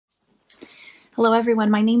Hello, everyone.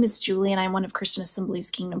 My name is Julie, and I'm one of Christian Assembly's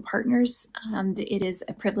Kingdom Partners. And it is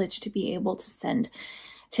a privilege to be able to send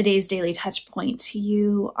today's daily touch point to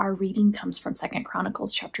you. Our reading comes from 2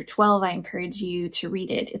 Chronicles chapter 12. I encourage you to read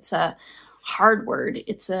it. It's a hard word.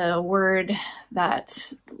 It's a word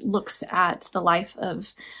that looks at the life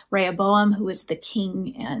of Rehoboam, who was the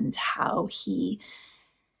king, and how he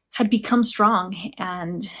had become strong.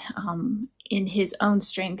 And in his own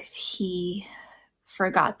strength, he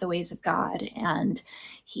forgot the ways of God, and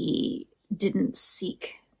he didn't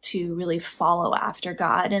seek to really follow after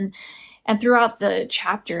God. And throughout the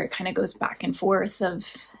chapter, it kind of goes back and forth of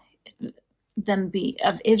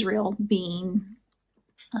Israel being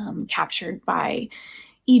captured by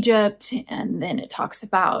Egypt, and then it talks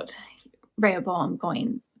about Rehoboam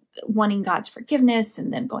wanting God's forgiveness,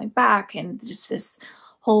 and then going back, and just this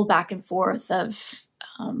whole back and forth of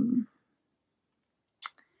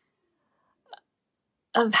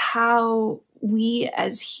how we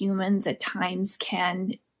as humans at times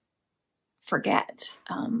can forget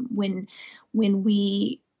when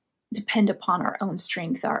we depend upon our own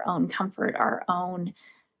strength, our own comfort, our own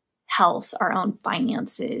health, our own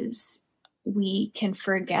finances. We can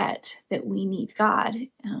forget that we need God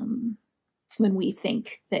when we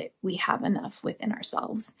think that we have enough within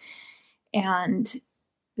ourselves. And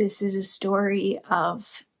this is a story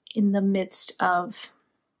of, in the midst of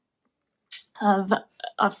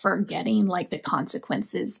forgetting, like, the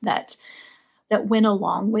consequences that went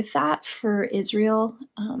along with that for Israel.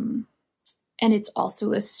 And it's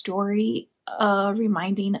also a story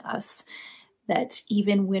reminding us that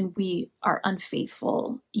even when we are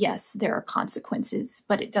unfaithful, yes, there are consequences,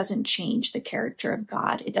 but it doesn't change the character of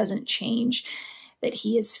God. It doesn't change that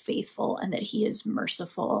He is faithful and that He is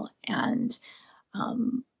merciful. And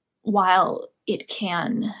while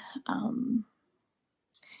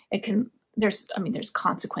there's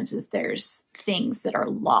consequences, there's things that are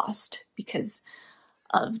lost because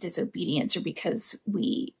of disobedience, or because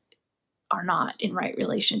we are not in right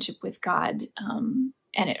relationship with God. And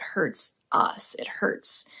it hurts us. It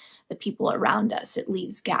hurts the people around us. It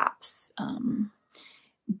leaves gaps.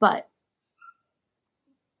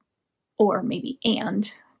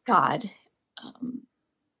 God,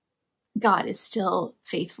 God is still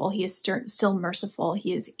faithful. He is still merciful.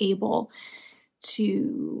 He is able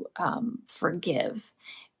to forgive.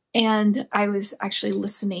 And I was actually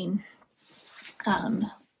listening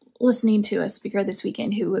to a speaker this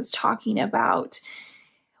weekend who was talking about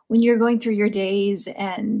when you're going through your days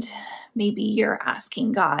and maybe you're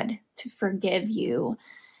asking God to forgive you.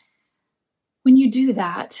 When you do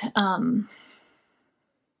that,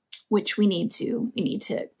 which we need to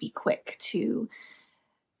be quick to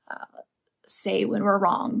say when we're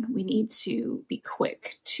wrong. We need to be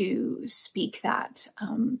quick to speak that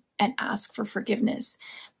and ask for forgiveness.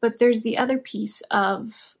 But there's the other piece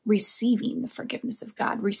of receiving the forgiveness of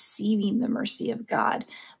God, receiving the mercy of God,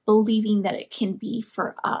 believing that it can be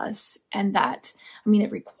for us. And that,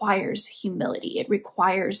 it requires humility. It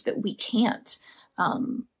requires that we cannot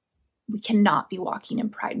be walking in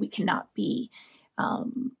pride. We cannot be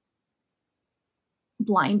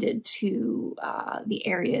blinded to the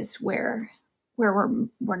areas where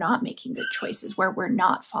we're not making good choices, where we're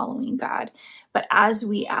not following God. But as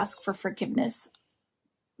we ask for forgiveness,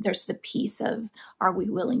 there's the piece of, are we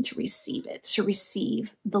willing to receive it, to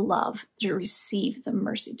receive the love, to receive the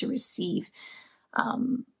mercy, to receive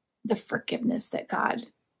the forgiveness that God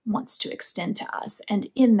wants to extend to us. And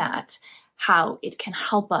in that, how it can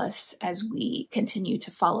help us as we continue to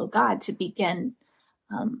follow God to begin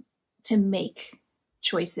to make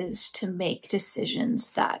choices, to make decisions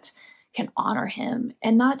that can honor Him,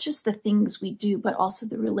 and not just the things we do, but also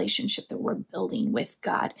the relationship that we're building with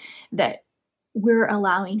God, that we're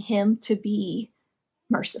allowing Him to be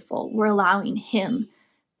merciful. We're allowing Him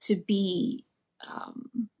to be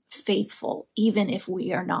faithful, even if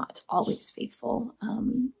we are not always faithful.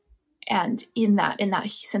 And in that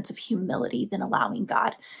sense of humility, then allowing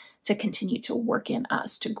God to continue to work in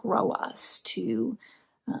us, to grow us, to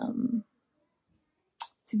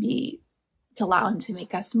allow Him to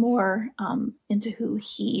make us more into who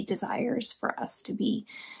He desires for us to be.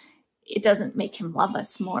 It doesn't make Him love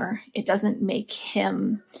us more. It doesn't make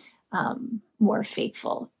Him more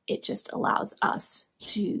faithful. It just allows us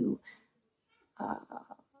to.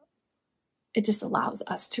 It just allows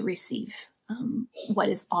us to receive what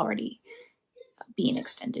is already being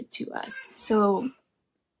extended to us. So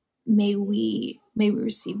may we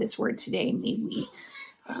receive this word today. May we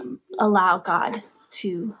allow God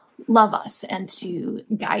to love us and to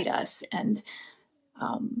guide us. And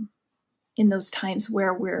in those times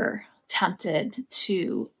where we're tempted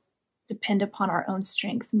to depend upon our own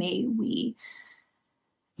strength, may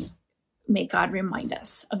God remind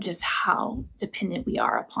us of just how dependent we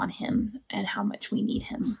are upon him and how much we need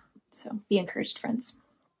him. So be encouraged, friends.